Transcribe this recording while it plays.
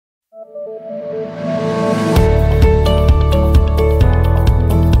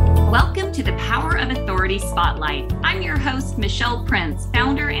Michelle Prince,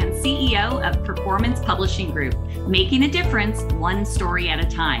 founder and CEO of Performance Publishing Group, making a difference one story at a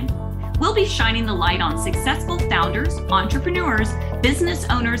time. We'll be shining the light on successful founders, entrepreneurs, business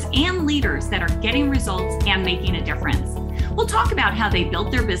owners, and leaders that are getting results and making a difference. We'll talk about how they built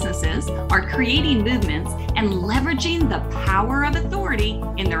their businesses, are creating movements, and leveraging the power of authority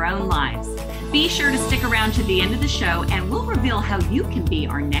in their own lives. Be sure to stick around to the end of the show and we'll reveal how you can be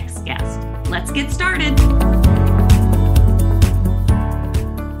our next guest. Let's get started.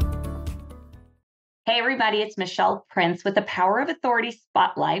 Hey everybody, it's Michelle Prince with the Power of Authority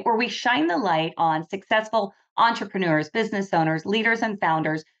Spotlight, where we shine the light on successful entrepreneurs, business owners, leaders, and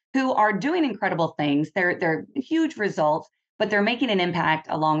founders who are doing incredible things. They're huge results, but they're making an impact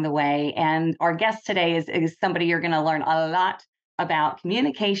along the way. And our guest today is somebody you're going to learn a lot about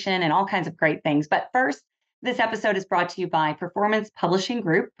communication and all kinds of great things. But first, this episode is brought to you by Performance Publishing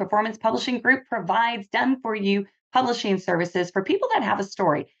Group. Performance Publishing Group provides done-for-you publishing services for people that have a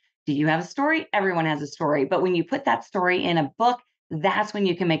story. Do you have a story? Everyone has a story. But when you put that story in a book, that's when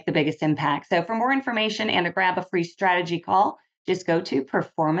you can make the biggest impact. So for more information and to grab a free strategy call, just go to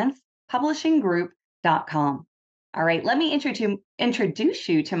performancepublishinggroup.com. All right, let me introduce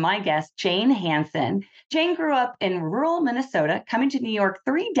you to my guest, Jane Hanson. Jane grew up in rural Minnesota, coming to New York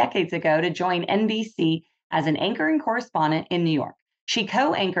 3 decades ago to join NBC as an anchor and correspondent in New York. She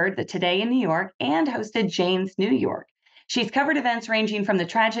co-anchored the Today in New York and hosted Jane's New York. She's covered events ranging from the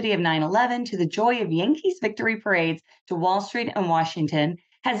tragedy of 9/11 to the joy of Yankees victory parades to Wall Street and Washington,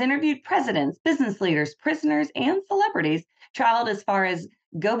 has interviewed presidents, business leaders, prisoners, and celebrities, traveled as far as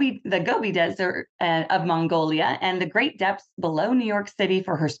the Gobi Desert of Mongolia, and the great depths below New York City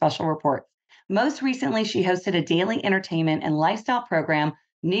for her special reports. Most recently, she hosted a daily entertainment and lifestyle program,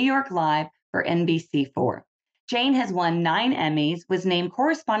 New York Live, for NBC4. Jane has won 9 Emmys, was named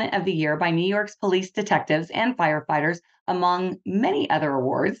Correspondent of the Year by New York's police detectives and firefighters, among many other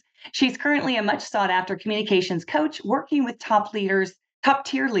awards. She's currently a much sought after communications coach, working with top tier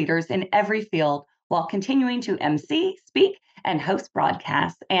leaders in every field while continuing to MC, speak, and host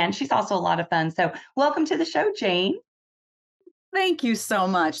broadcasts. And she's also a lot of fun. So welcome to the show, Jane. Thank you so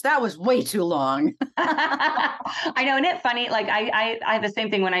much. That was way too long. I know, isn't it funny? Like I have the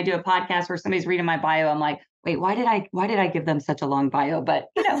same thing when I do a podcast where somebody's reading my bio. I'm like, wait, why did I give them such a long bio? But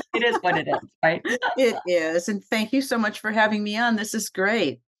it is what it is, right? It is. And thank you so much for having me on. This is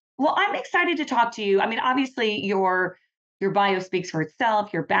great. Well, I'm excited to talk to you. I mean, obviously your bio speaks for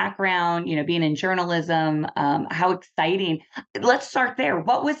itself, your background, being in journalism, how exciting. Let's start there.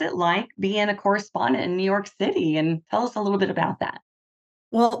 What was it like being a correspondent in New York City? And tell us a little bit about that.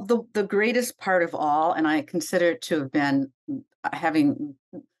 Well, the greatest part of all, and I consider it to have been having,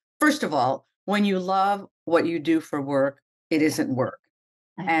 first of all, when you love what you do for work, it isn't work.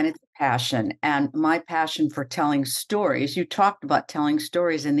 And it's passion. And my passion for telling stories, you talked about telling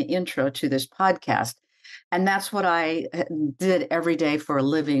stories in the intro to this podcast. And that's what I did every day for a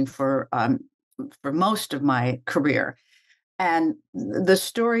living for most of my career. And the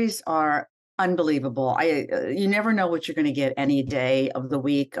stories are unbelievable. You never know what you're going to get any day of the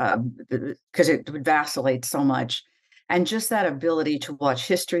week because it would vacillate so much. And just that ability to watch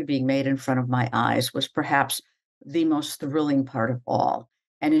history being made in front of my eyes was perhaps the most thrilling part of all.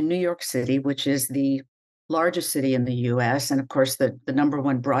 And in New York City, which is the largest city in the US, and of course, the number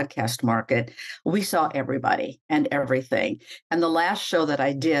one broadcast market, we saw everybody and everything. And the last show that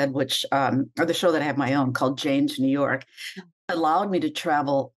I did, or the show that I have my own called Jane's New York, allowed me to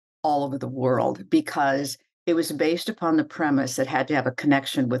travel all over the world because it was based upon the premise it had to have a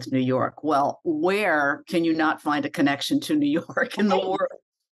connection with New York. Well, where can you not find a connection to New York in the world?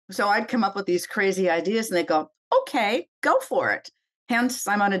 So I'd come up with these crazy ideas and they go, okay, go for it. Hence,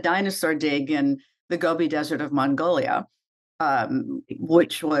 I'm on a dinosaur dig in the Gobi Desert of Mongolia,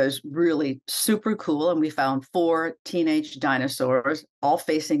 which was really super cool. And we found 4 teenage dinosaurs all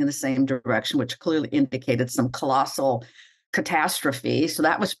facing in the same direction, which clearly indicated some colossal catastrophe. So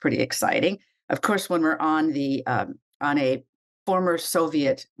that was pretty exciting. Of course, when we're on a former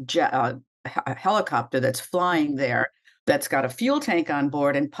Soviet helicopter that's flying there, that's got a fuel tank on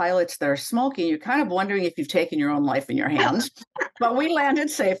board and pilots that are smoking, you're kind of wondering if you've taken your own life in your hands. But we landed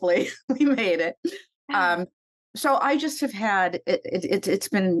safely. We made it. So I just have had it's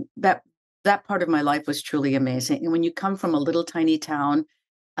been that part of my life was truly amazing. And when you come from a little tiny town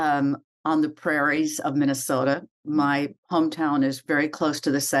on the prairies of Minnesota, my hometown is very close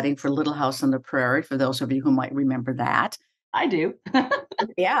to the setting for Little House on the Prairie, for those of you who might remember that. I do.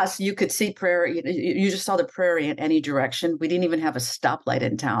 Yes, you could see prairie. You just saw the prairie in any direction. We didn't even have a stoplight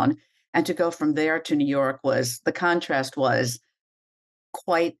in town. And to go from there to New York the contrast was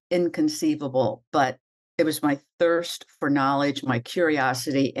quite inconceivable. But It was my thirst for knowledge, my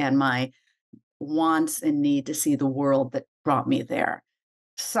curiosity, and my wants and need to see the world that brought me there.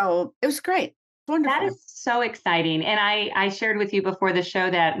 So it was great. That Wonderful. is so exciting. And I shared with you before the show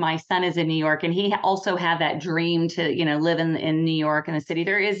that my son is in New York and he also had that dream to, live in New York in the city.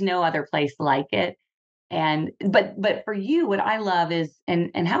 There is no other place like it. And but for you, what I love is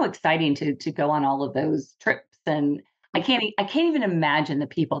and how exciting to go on all of those trips. And I can't even imagine the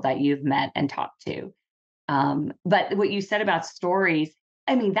people that you've met and talked to. But what you said about stories,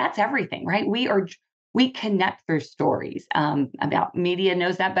 I mean, that's everything, right? We connect through stories. About media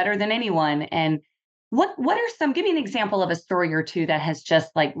knows that better than anyone. And what are some? Give me an example of a story or two that has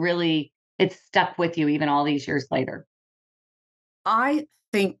just like really it's stuck with you even all these years later. I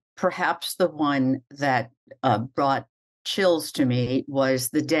think perhaps the one that brought chills to me was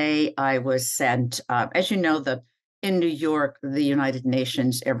the day I was sent. As you know, the in New York, the United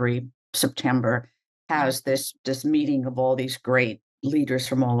Nations every September Yeah. has this meeting of all these great leaders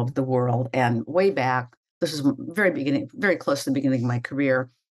from all over the world. And way back, this is very beginning, very close to the beginning of my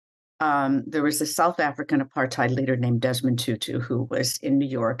career. There was a South African apartheid leader named Desmond Tutu who was in New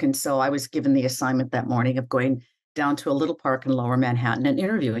York. And so I was given the assignment that morning of going down to a little park in lower Manhattan and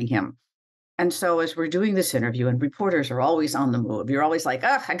interviewing him. And so as we're doing this interview, and reporters are always on the move, you're always like,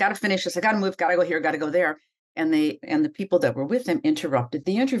 oh, I got to finish this. I got to move, got to go here, got to go there. And the people that were with him interrupted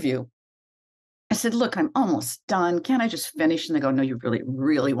the interview. I said, look, I'm almost done. Can't I just finish? And they go, no, you really,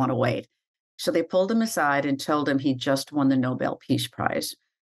 really want to wait. So they pulled him aside and told him he just won the Nobel Peace Prize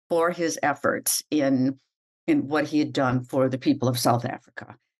for his efforts in what he had done for the people of South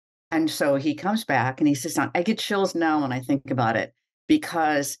Africa. And so he comes back and he says, I get chills now when I think about it,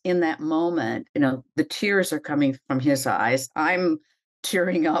 because in that moment, the tears are coming from his eyes. I'm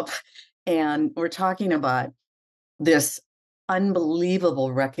tearing up, and we're talking about this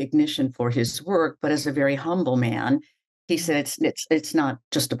unbelievable recognition for his work. But as a very humble man, he said, it's not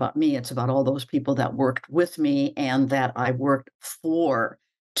just about me, it's about all those people that worked with me and that I worked for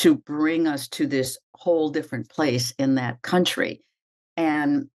to bring us to this whole different place in that country.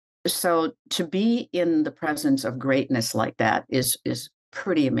 And so to be in the presence of greatness like that is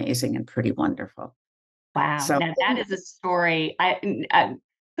pretty amazing and pretty wonderful. Wow. So Now that is a story.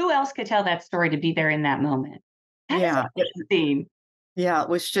 Who else could tell that story to be there in that moment? That is yeah, amazing. yeah, it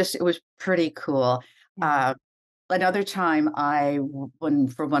was pretty cool. Yeah. Uh, Another time when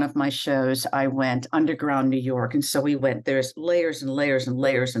for one of my shows, I went underground New York. And so we went, there's layers and layers and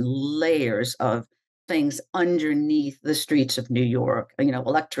layers and layers of things underneath the streets of New York,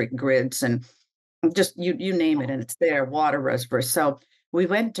 electric grids and just you name it, and it's there, water reservoirs. So we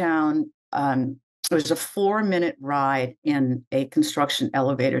went down, it was a 4-minute ride in a construction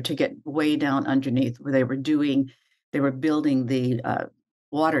elevator to get way down underneath where they were building the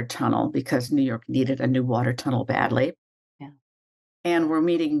water tunnel because New York needed a new water tunnel badly. Yeah. And we're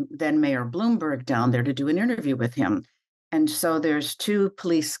meeting then Mayor Bloomberg down there to do an interview with him. And so there's two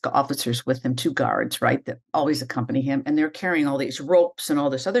police officers with him, two guards, right, that always accompany him. And they're carrying all these ropes and all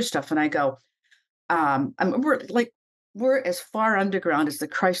this other stuff. And I go, we're as far underground as the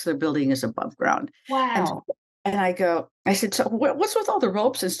Chrysler building is above ground. And Wow. and I said, so what's with all the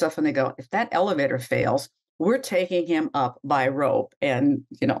ropes and stuff? And they go, if that elevator fails, we're taking him up by rope and,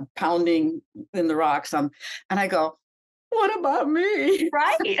 pounding in the rocks. And I go, what about me?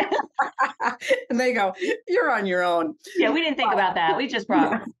 Right. And they go, you're on your own. Yeah, we didn't think about that. We just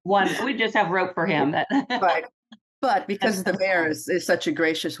brought Yeah. one. We just have rope for him. But but because That's the so mayor cool. is such a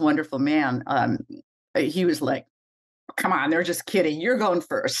gracious, wonderful man, he was like, come on, they're just kidding. You're going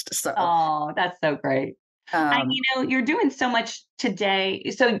first. So Oh, that's so great. And um, you're doing so much today.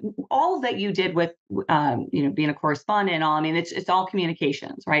 So all that you did with being a correspondent and all, I mean, it's all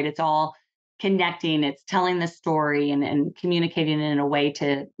communications, right? It's all connecting, it's telling the story and communicating it in a way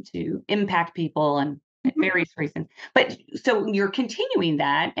to impact people and various reasons. But so you're continuing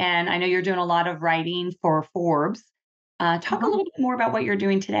that, and I know you're doing a lot of writing for Forbes. Talk a uh-huh. little bit more about what you're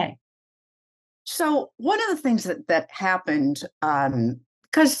doing today. So one of the things that happened,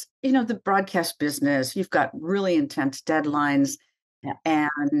 because the broadcast business, you've got really intense deadlines, Yeah.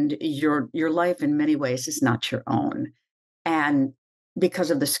 and your life in many ways is not your own, and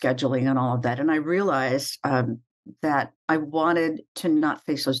because of the scheduling and all of that. And I realized that I wanted to not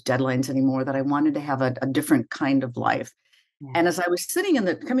face those deadlines anymore. That I wanted to have a different kind of life. Yeah. And as I was sitting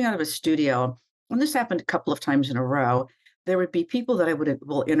coming out of a studio, and this happened a couple of times in a row, there would be people that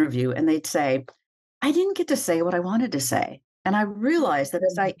will interview, and they'd say, I didn't get to say what I wanted to say. And I realized that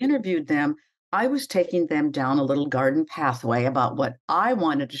as I interviewed them, I was taking them down a little garden pathway about what I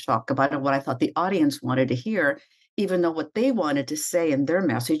wanted to talk about and what I thought the audience wanted to hear, even though what they wanted to say in their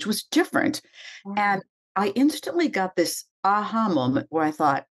message was different. And Wow. I instantly got this aha moment where I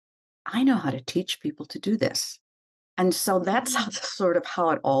thought, I know how to teach people to do this. And so that's sort of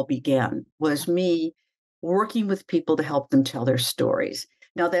how it all began, was me working with people to help them tell their stories.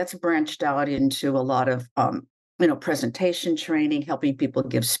 Now that's branched out into a lot of presentation training, helping people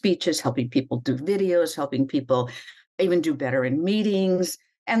give speeches, helping people do videos, helping people even do better in meetings.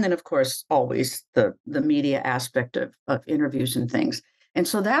 And then of course, always the media aspect of interviews and things. And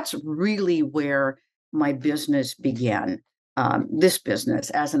so that's really where my business began, this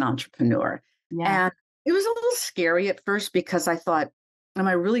business as an entrepreneur. Yeah. And it was a little scary at first because I thought, am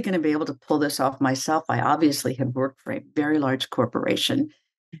I really going to be able to pull this off myself? I obviously had worked for a very large corporation,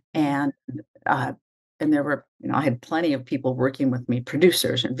 Mhm. and uh, there were, I had plenty of people working with me,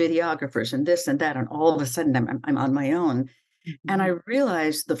 producers and videographers and this and that, and all of a sudden I'm on my own, and I Mhm.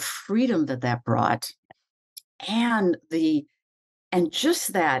 realized the freedom that that brought, and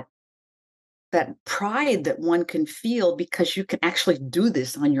just that pride that one can feel because you can actually do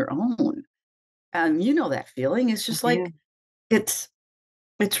this on your own, and you know that feeling. It's I just like do. it's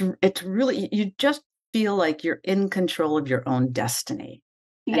it's really, you just feel like you're in control of your own destiny,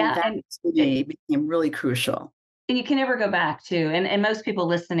 and Yeah, that and to me became really crucial. you can never go back to, and most people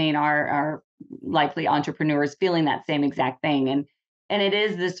listening are likely entrepreneurs feeling that same exact thing, and it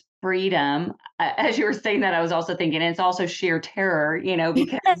is this freedom. As you were saying that, I was also thinking it's also sheer terror,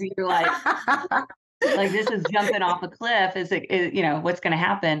 because you're like this is jumping off a cliff. What's going to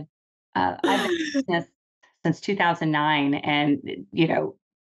happen? I've been in business since 2009, and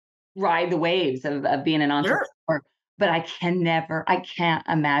ride the waves of being an Sure. entrepreneur. But I can't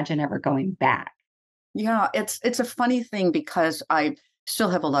imagine ever going back. Yeah, it's a funny thing because I still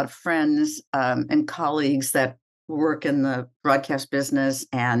have a lot of friends, and colleagues that work in the broadcast business,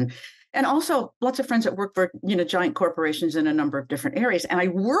 and also lots of friends that work for, giant corporations in a number of different areas. And I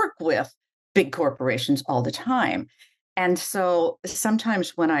work with big corporations all the time. And so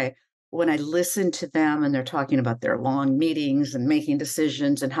sometimes when I listen to them and they're talking about their long meetings and making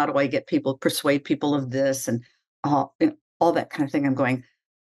decisions and how do I get people, persuade people of this and all that kind of thing, I'm going,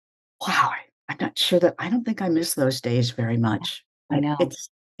 wow, I'm not sure that, I don't think I miss those days very much, I but know.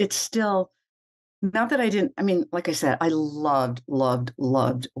 it's still, not that I didn't, I mean, like I said, I loved, loved,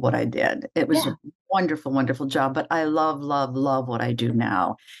 loved what I did. It was a Yeah. wonderful, wonderful job, but I love, love, love what I do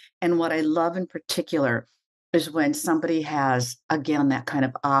now. And what I love in particular is when somebody has, again, that kind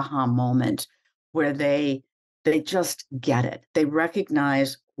of aha moment where they just get it. They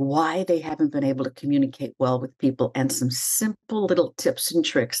recognize why they haven't been able to communicate well with people, and some simple little tips and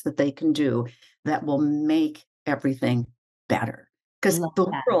tricks that they can do that will make everything better. Because Love the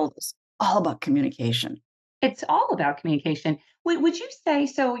that. world is all about communication. It's all about communication. Would you say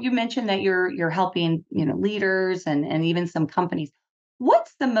so? You mentioned that you're helping, leaders and even some companies.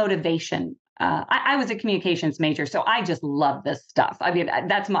 What's the motivation? I was a communications major, so I just love this stuff. I mean,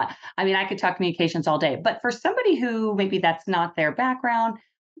 that's my. I mean, I could talk communications all day. But for somebody who maybe that's not their background,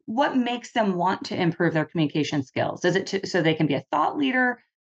 what makes them want to improve their communication skills? Is it so they can be a thought leader,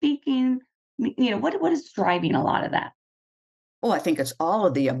 speaking? What is driving a lot of that? Oh, I think it's all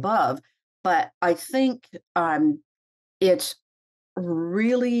of the above, but I think it's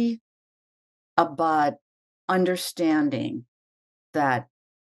really about understanding that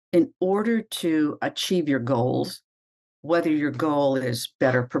in order to achieve your goals, whether your goal is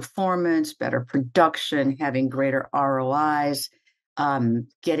better performance, better production, having greater ROIs,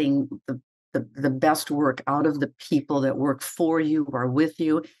 getting the best work out of the people that work for you or with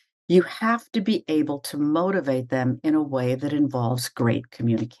you, you have to be able to motivate them in a way that involves great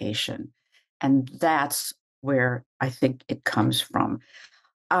communication. And that's where I think it comes from.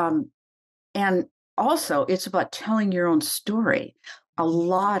 Um, and also, it's about telling your own story. A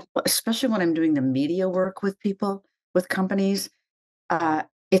lot, especially when I'm doing the media work with people, with companies,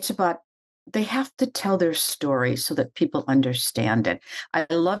 it's about, they have to tell their story so that people understand it. I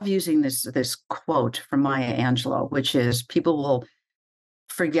love using this quote from Maya Angelou, which is, people will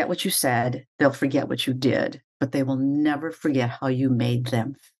forget what you said, they'll forget what you did, but they will never forget how you made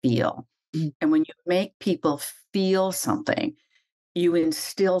them feel. Mm. And when you make people feel something, you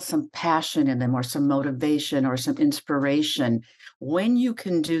instill some passion in them or some motivation or some inspiration. When you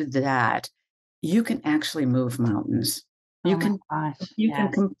can do that, you can actually move mountains. Oh You my can gosh, you can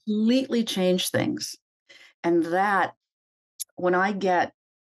yes. completely change things. And that, when I get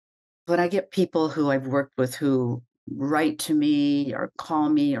people who I've worked with who write to me or call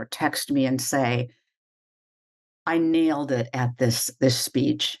me or text me and say, I nailed it at this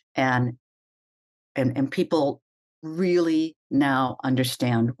speech, and people really now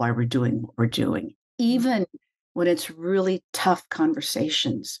understand why we're doing what we're doing, Mm. even when it's really tough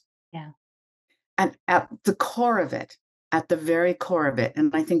conversations. Yeah. And at the core of it, at the very core of it,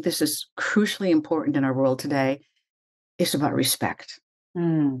 and I think this is crucially important in our world today, is about respect,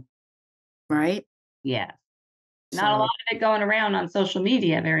 Mm, right? yeah. Not a lot So of it going around on social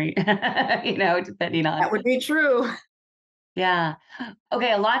media, very, depending on. that would be true. Yeah.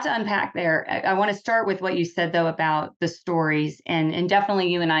 Okay, a lot to unpack there. I want to start with what you said though about the stories, and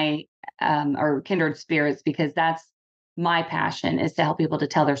definitely you and I are kindred spirits because that's my passion is to help people to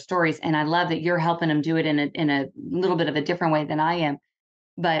tell their stories, and I love that you're helping them do it in a little bit of a different way than I am.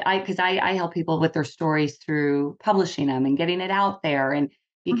 But I help people with their stories through publishing them and getting it out there, and Mhm.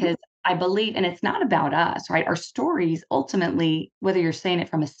 because I believe, and it's not about us, right? Our stories ultimately, whether you're saying it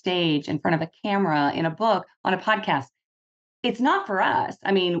from a stage, in front of a camera, in a book, on a podcast, it's not for us.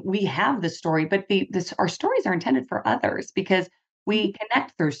 I mean, we have the story, but our stories are intended for others because Mhm. we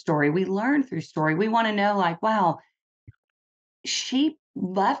connect through story, we learn through story. We want to know, like, wow, she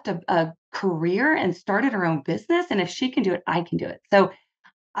left a career and started her own business, and if she can do it, I can do it. So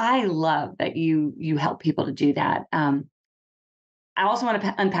I love that you help people to do that. I also want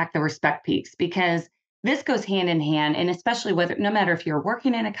to unpack the respect piece because this goes hand in hand, and especially whether no matter if you're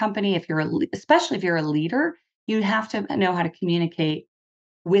working in a company, if you're especially if you're a leader, you have to know how to communicate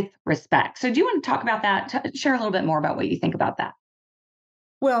with respect. So do you want to talk about that? Share a little bit more about what you think about that.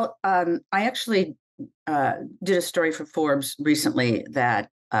 Well, I actually did a story for Forbes recently that,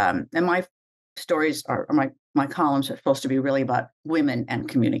 and my stories or my columns are supposed to be really about women and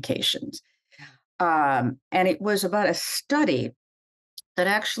communications. And it was about a study that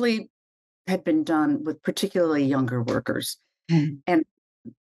actually had been done with particularly younger workers. Mm, And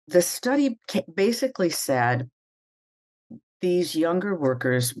the study basically said these younger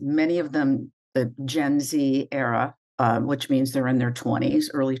workers, many of them the Gen Z era, which means they're in their 20s,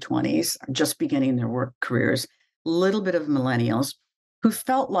 early 20s, just beginning their work careers, little bit of millennials who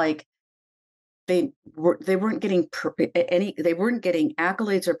felt like they weren't getting any they weren't getting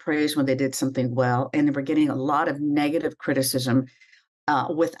accolades or praise when they did something well, and they were getting a lot of negative criticism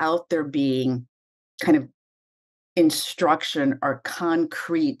without there being kind of instruction or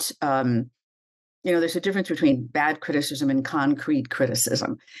concrete. There's a difference between bad criticism and concrete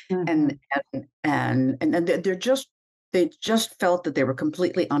criticism, and mhm, they just felt that they were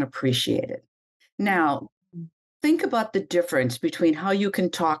completely unappreciated. Now, mhm. think about the difference between how you can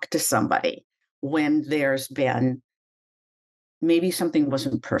talk to somebody when there's been maybe something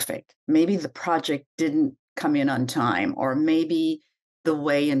wasn't perfect, maybe the project didn't come in on time, or maybe the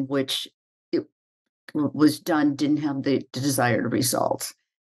way in which it was done didn't have the desired results.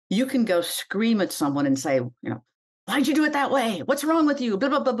 You can go scream at someone and say, why'd you do it that way? What's wrong with you? Blah,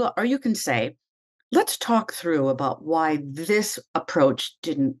 blah, blah, blah. Or you can say, let's talk through about why this approach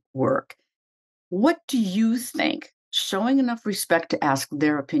didn't work. What do you think? Showing enough respect to ask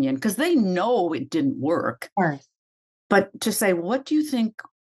their opinion, because they know it didn't work. Of course. But to say, what do you think?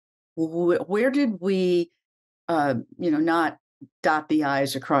 Where did we, not dot the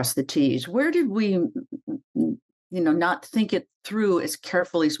I's across the T's? Where did we, not think it through as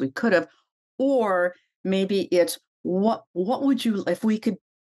carefully as we could have? Or maybe it's what would you if we could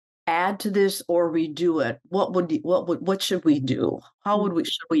add to this or redo it? What should we do? How Mm, would we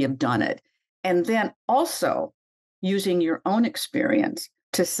should we have done it? And then also using your own experience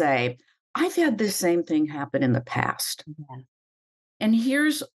to say, I've had this same thing happen in the past. yeah, And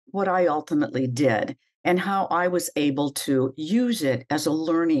here's what I ultimately did and how I was able to use it as a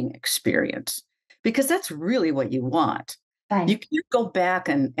learning experience. Because that's really what you want. You right. can't go back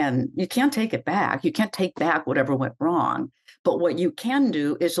and you can't take it back. You can't take back whatever went wrong. But what you can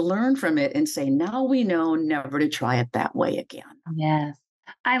do is learn from it and say, now we know never to try it that way again. Yes.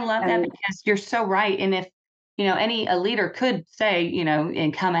 I love that And because you're so right. And if, any a leader could say,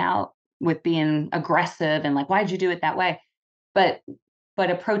 and come out with being aggressive and like, why'd you do it that way? But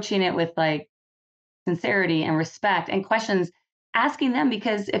approaching it with like sincerity and respect and questions, asking them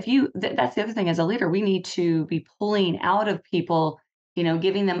because if that's the other thing as a leader, we need to be pulling out of people,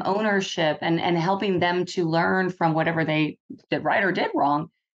 giving them ownership and helping them to learn from whatever they did right or did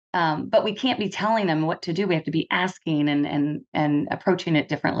wrong. But we can't be telling them what to do. We have to be asking and approaching it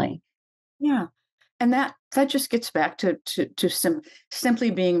differently. yeah, and that just gets back to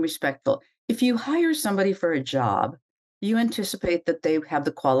simply being respectful. If you hire somebody for a job, you anticipate that they have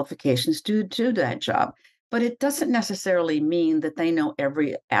the qualifications to do that job, but it doesn't necessarily mean that they know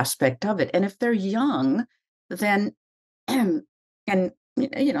every aspect of it. And if they're young, then and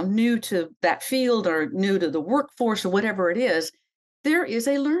new to that field or new to the workforce or whatever it is, there is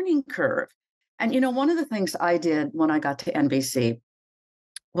a learning curve. And one of the things I did when I got to NBC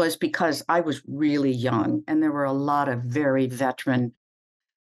was because I was really young and there were a lot of very veteran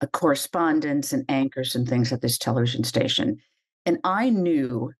correspondents and anchors and things at this television station. And I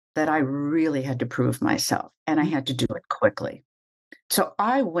knew that I really had to prove myself and I had to do it quickly. So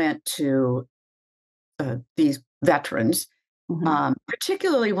I went to these veterans,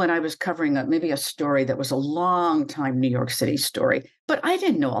 particularly when I was covering maybe a story that was a long time New York City story, but I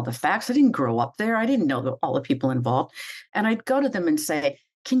didn't know all the facts. I didn't grow up there. I didn't know all the people involved. And I'd go to them and say,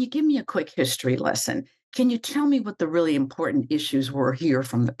 can you give me a quick history lesson? Can you tell me what the really important issues were here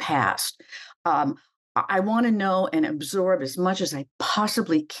from the past? I want to know and absorb as much as I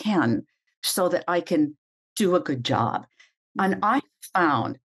possibly can so that I can do a good job. And I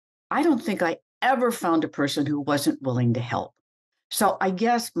don't think I ever found a person who wasn't willing to help. So I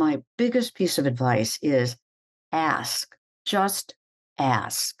guess my biggest piece of advice is ask, just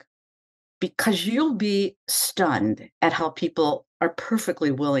ask, because you'll be stunned at how people are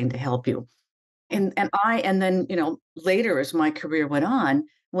perfectly willing to help you. And then, later as my career went on,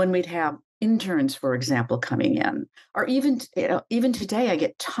 when we'd have interns, for example, coming in, or even today, I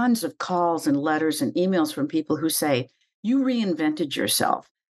get tons of calls and letters and emails from people who say, you reinvented yourself.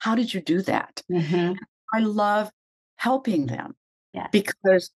 How did you do that? I love helping them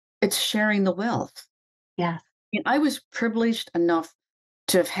because it's sharing the wealth. Yes. I was privileged enough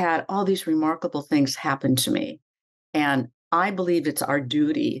to have had all these remarkable things happen to me. And I believe it's our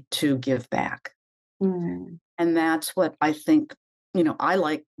duty to give back. And that's what I think, I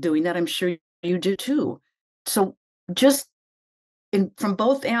like doing that. I'm sure you do too. So just from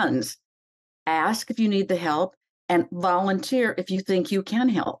both ends, ask if you need the help and volunteer if you think you can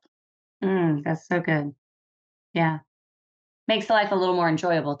help. That's so good. Yeah. Makes life a little more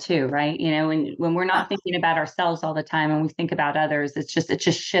enjoyable too, right? When we're not thinking about ourselves all the time and we think about others, it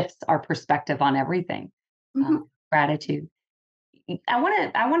just shifts our perspective on everything. Gratitude. I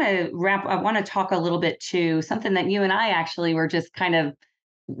want to talk a little bit to something that you and I actually were just kind of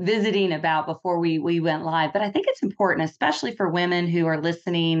visiting about before we went live. But I think it's important, especially for women who are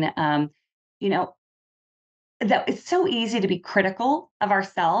listening, you know, that it's so easy to be critical of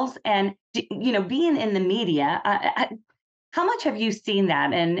ourselves and, being in the media. How much have you seen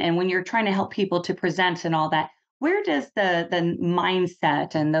that? And when you're trying to help people to present and all that, where does the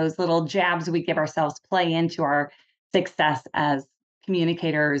mindset and those little jabs we give ourselves play into our success as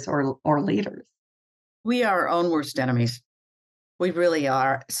communicators or leaders? We are our own worst enemies. We really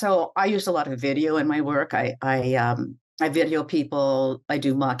are. So I use a lot of video in my work. I video people. I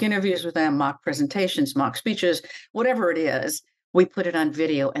do mock interviews with them, mock presentations, mock speeches, whatever it is. We put it on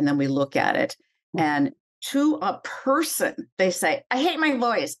video and then we look at it. And to a person, they say, I hate my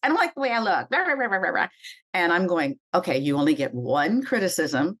voice. I don't like the way I look. Blah, blah, blah, blah, blah. And I'm going, okay, you only get one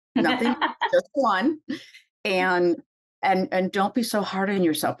criticism, nothing, just one. And don't be so hard on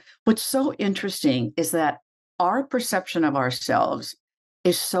yourself. What's so interesting is that our perception of ourselves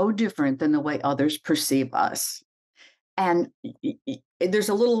is so different than the way others perceive us. And there's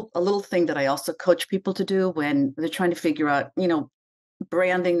a little thing that I also coach people to do when they're trying to figure out,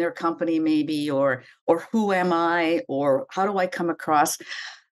 branding their company maybe, or who am I, or how do I come across?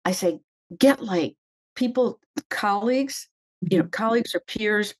 I say, get like people, colleagues, colleagues or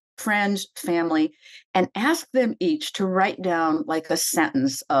peers, friends, family, and ask them each to write down like a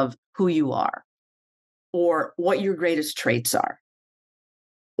sentence of who you are or what your greatest traits are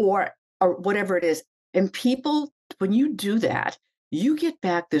or whatever it is. And people, when you do that, you get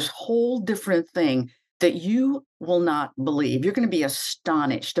back this whole different thing that you will not believe. You're going to be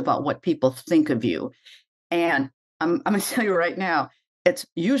astonished about what people think of you. And I'm going to tell you right now, it's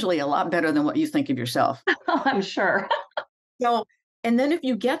usually a lot better than what you think of yourself. Oh, I'm sure. So, and then if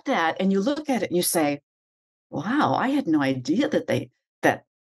you get that and you look at it and you say, wow, I had no idea that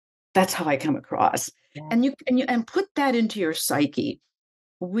that's how I come across. Yeah. And put that into your psyche.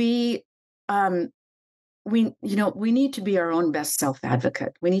 We need to be our own best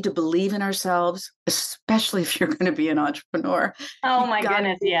self-advocate. We need to believe in ourselves, especially if you're going to be an entrepreneur. Oh my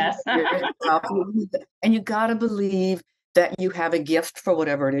goodness, yes. And you got to believe that you have a gift for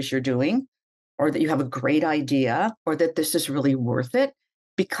whatever it is you're doing, or that you have a great idea, or that this is really worth it,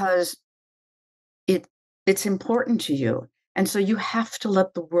 because it's important to you. And so you have to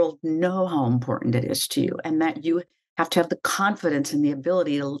let the world know how important it is to you, and that you have to have the confidence and the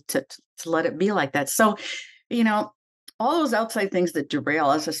ability to let it be like that. So, all those outside things that derail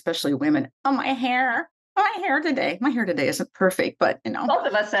us, especially women. Oh, my hair. Oh, my hair today. My hair today isn't perfect, but Both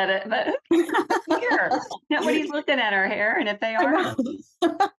of us said it, but here. Nobody's looking at our hair, and if they are,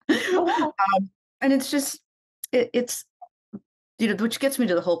 and it's just it's which gets me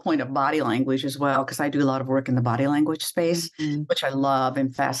to the whole point of body language as well, because I do a lot of work in the body language space, which I love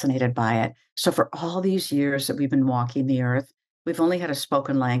and fascinated by it. So for all these years that we've been walking the earth, we've only had a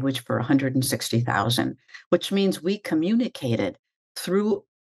spoken language for 160,000, which means we communicated through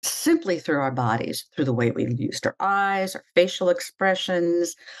simply through our bodies, through the way we used our eyes, our facial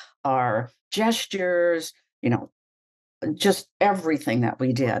expressions, our gestures, you know, just everything that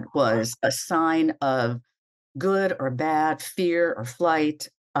we did was a sign of good or bad, fear or flight,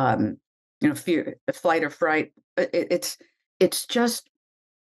 fear, flight or fright. It's just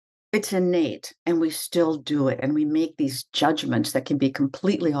it's innate, and we still do it, and we make these judgments that can be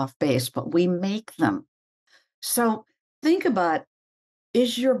completely off base, but we make them. So think about,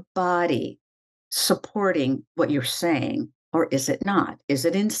 is your body supporting what you're saying, or is it not? Is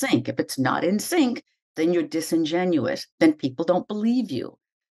it in sync? If it's not in sync, then you're disingenuous. Then people don't believe you.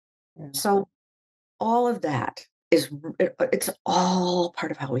 Yeah. So all of that it's all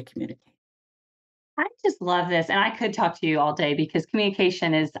part of how we communicate. I just love this. And I could talk to you all day because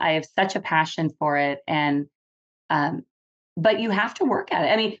communication is, I have such a passion for it. And um, but you have to work at it.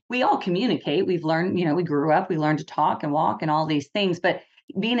 I mean, we all communicate. We've learned, we grew up, we learned to talk and walk and all these things, but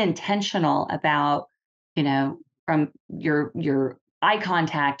being intentional about, from your eye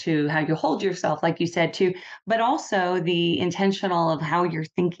contact to how you hold yourself, like you said, too, but also the intentional of how you're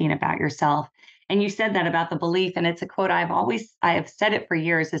thinking about yourself. And you said that about the belief, and it's a quote I have said it for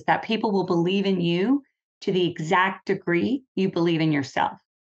years, is that people will believe in you to the exact degree you believe in yourself.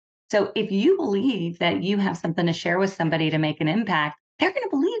 So if you believe that you have something to share with somebody to make an impact, they're going to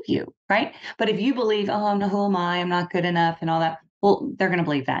believe you, right? But if you believe, oh, I'm who am I? I'm not good enough and all that, well, they're going to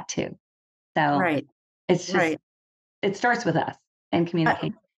believe that too. So Right, it's just, right. it starts with us and Uh,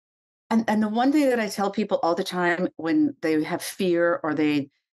 communicate. and the one thing that I tell people all the time when they have fear, or they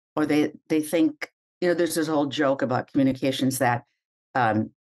think, there's this whole joke about communications that um,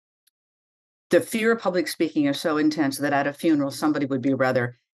 the fear of public speaking is so intense that at a funeral somebody would be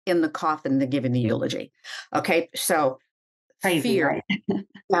rather in the coffin than giving the eulogy. Okay, so Crazy, fear. right?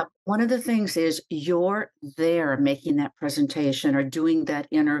 Yeah, one of the things is you're there making that presentation or doing that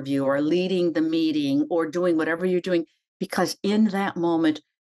interview or leading the meeting or doing whatever you're doing because in that moment,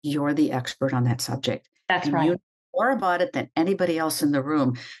 you're the expert on that subject That's and you right. know more about it than anybody else in the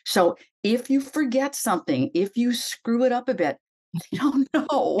room. So if you forget something, if you screw it up a bit, they don't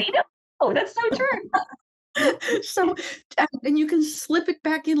know. I know. Oh, that's so true. So, and you can slip it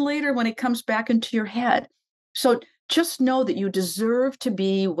back in later when it comes back into your head. So just know that you deserve to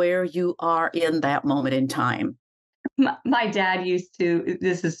be where you are in that moment in time. My dad used to,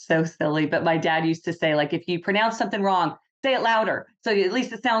 this is so silly, but my dad used to say, like, if you pronounce something wrong, say it louder. So at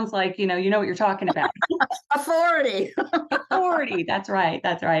least it sounds like, you know what you're talking about. Authority. Authority. That's right.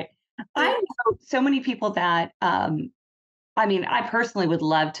 That's right. I know so many people that, I mean, I personally would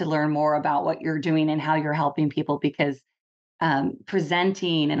love to learn more about what you're doing and how you're helping people because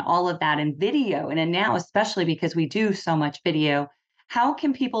presenting and all of that in video, and now especially because we do so much video, how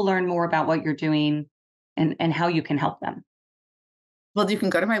can people learn more about what you're doing and how you can help them? Well, you can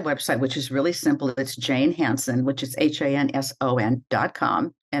go to my website, which is really simple. It's Jane Hanson, which is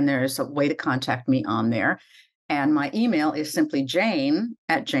HANSON.com. And there's a way to contact me on there. And my email is simply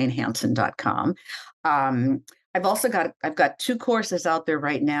jane@janehanson.com. Um, I've got two courses out there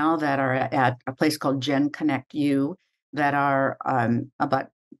right now that are at a place called Gen Connect U that are about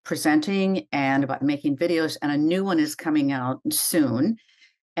presenting and about making videos. And a new one is coming out soon,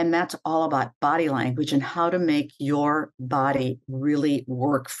 and that's all about body language and how to make your body really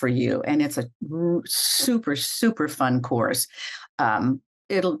work for you. And it's a super, super fun course.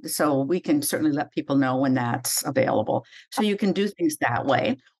 So we can certainly let people know when that's available. So you can do things that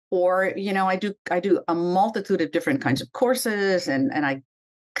way. Or, I do a multitude of different kinds of courses and I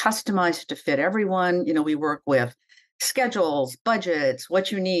customize to fit everyone. We work with schedules, budgets,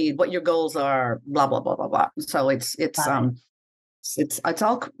 what you need, what your goals are, blah, blah, blah, blah, blah. So Love it. it's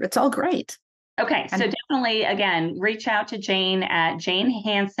all great. Okay, so And definitely again, reach out to Jane at Jane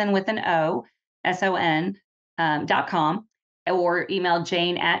Hanson with an O, SON, .com, or email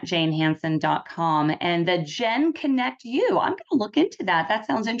Jane at janehanson.com. And the Gen Connect You, I'm going to look into that. That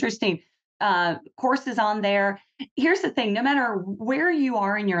sounds interesting. Courses on there. Here's the thing, no matter where you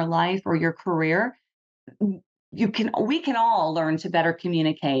are in your life or your career, we can all learn to better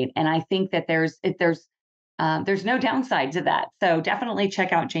communicate. And I think that there's no downside to that. So definitely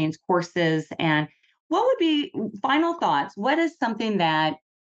check out Jane's courses. And what would be final thoughts? What is something that,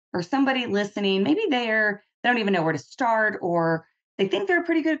 or somebody listening, maybe they don't even know where to start, or they think they're a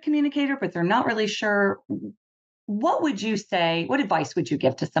pretty good communicator, but they're not really sure. What would you say? What advice would you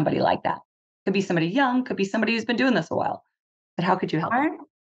give to somebody like that? Could be somebody young, could be somebody who's been doing this a while, but how could you help them?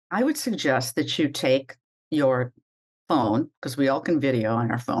 I would suggest that you take your phone, because we all can video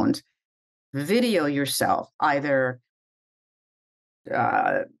on our phones, video yourself either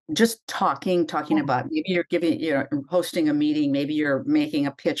just talking about, maybe you're hosting a meeting, maybe you're making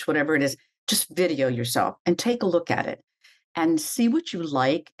a pitch, whatever it is, just video yourself and take a look at it and see what you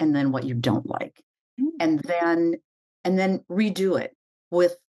like and then what you don't like. And then redo it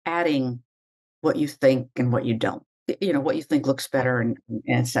with adding what you think and what you don't, what you think looks better and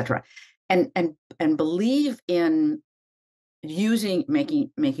et cetera. And believe in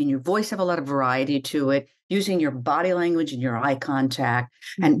making your voice have a lot of variety to it, using your body language and your eye contact,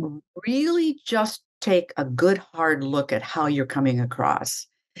 and really just take a good hard look at how you're coming across.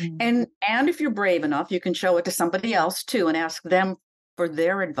 And if you're brave enough, you can show it to somebody else too and ask them for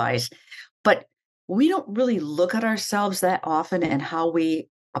their advice. But we don't really look at ourselves that often and how we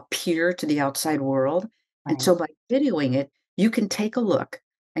appear to the outside world. Right. And so by videoing it, you can take a look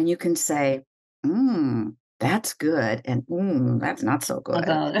and you can say, that's good, and that's not so good.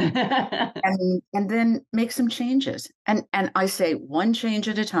 and then make some changes. And I say one change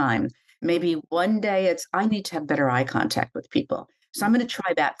at a time. Maybe one day I need to have better eye contact with people. So I'm going to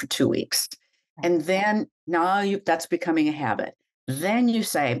try that for 2 weeks. And then now that's becoming a habit. Then you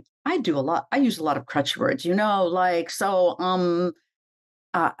say, I use a lot of crutch words, to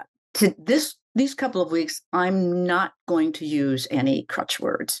these couple of weeks, I'm not going to use any crutch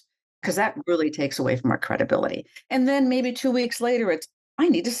words because that really takes away from our credibility. And then maybe 2 weeks later, I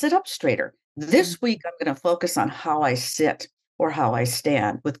need to sit up straighter. This week, I'm going to focus on how I sit or how I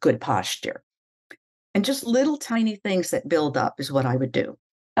stand with good posture. And just little tiny things that build up is what I would do.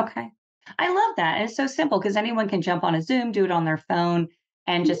 Okay. I love that. It's so simple because anyone can jump on a Zoom, do it on their phone,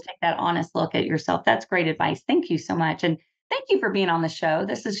 and just take that honest look at yourself. That's great advice. Thank you so much. And thank you for being on the show.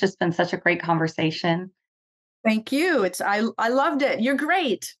 This has just been such a great conversation. Thank you. I loved it. You're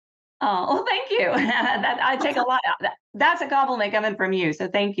great. Oh, well, thank you. I take a lot. That's a compliment coming from you. So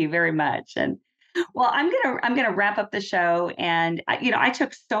thank you very much. And well, I'm gonna wrap up the show. And I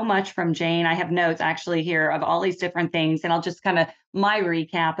took so much from Jane. I have notes actually here of all these different things, and I'll just kind of my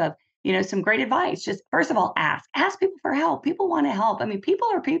recap of some great advice. Just first of all, ask people for help. People want to help. I mean, people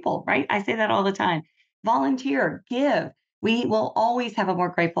are people, right? I say that all the time. Volunteer, give. We will always have a more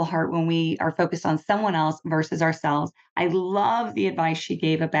grateful heart when we are focused on someone else versus ourselves. I love the advice she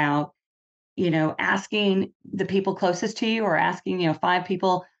gave about, asking the people closest to you or asking, 5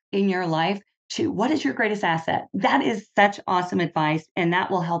 people in your life to what is your greatest asset. That is such awesome advice. And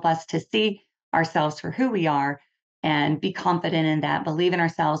that will help us to see ourselves for who we are and be confident in that, believe in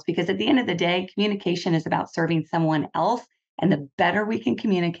ourselves, because at the end of the day, communication is about serving someone else. And the better we can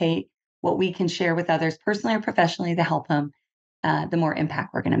communicate what we can share with others personally or professionally to help them, the more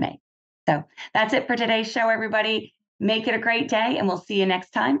impact we're going to make. So that's it for today's show, everybody. Make it a great day, and we'll see you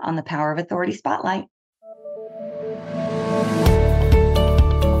next time on the Power of Authority Spotlight.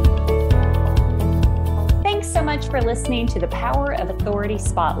 Thanks so much for listening to the Power of Authority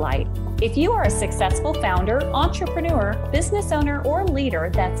Spotlight. If you are a successful founder, entrepreneur, business owner, or leader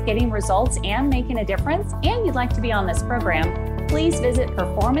that's getting results and making a difference, and you'd like to be on this program, please visit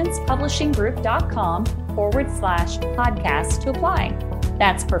performancepublishinggroup.com/podcast to apply.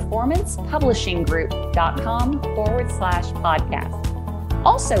 That's performancepublishinggroup.com/podcast.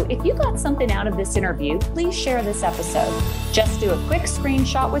 Also, if you got something out of this interview, please share this episode. Just do a quick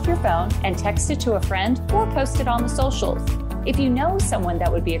screenshot with your phone and text it to a friend or post it on the socials. If you know someone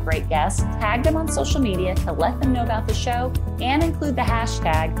that would be a great guest, tag them on social media to let them know about the show and include the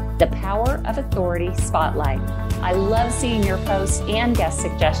hashtag #ThePowerOfAuthoritySpotlight. I love seeing your posts and guest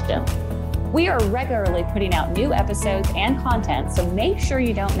suggestions. We are regularly putting out new episodes and content, so make sure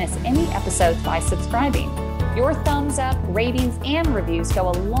you don't miss any episodes by subscribing. Your thumbs up, ratings, and reviews go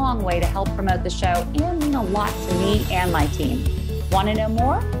a long way to help promote the show and mean a lot to me and my team. Want to know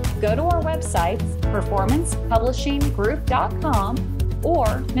more? Go to our websites, performancepublishinggroup.com or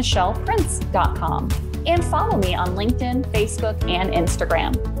michelleprince.com, and follow me on LinkedIn, Facebook, and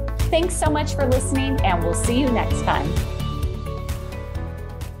Instagram. Thanks so much for listening, and we'll see you next time.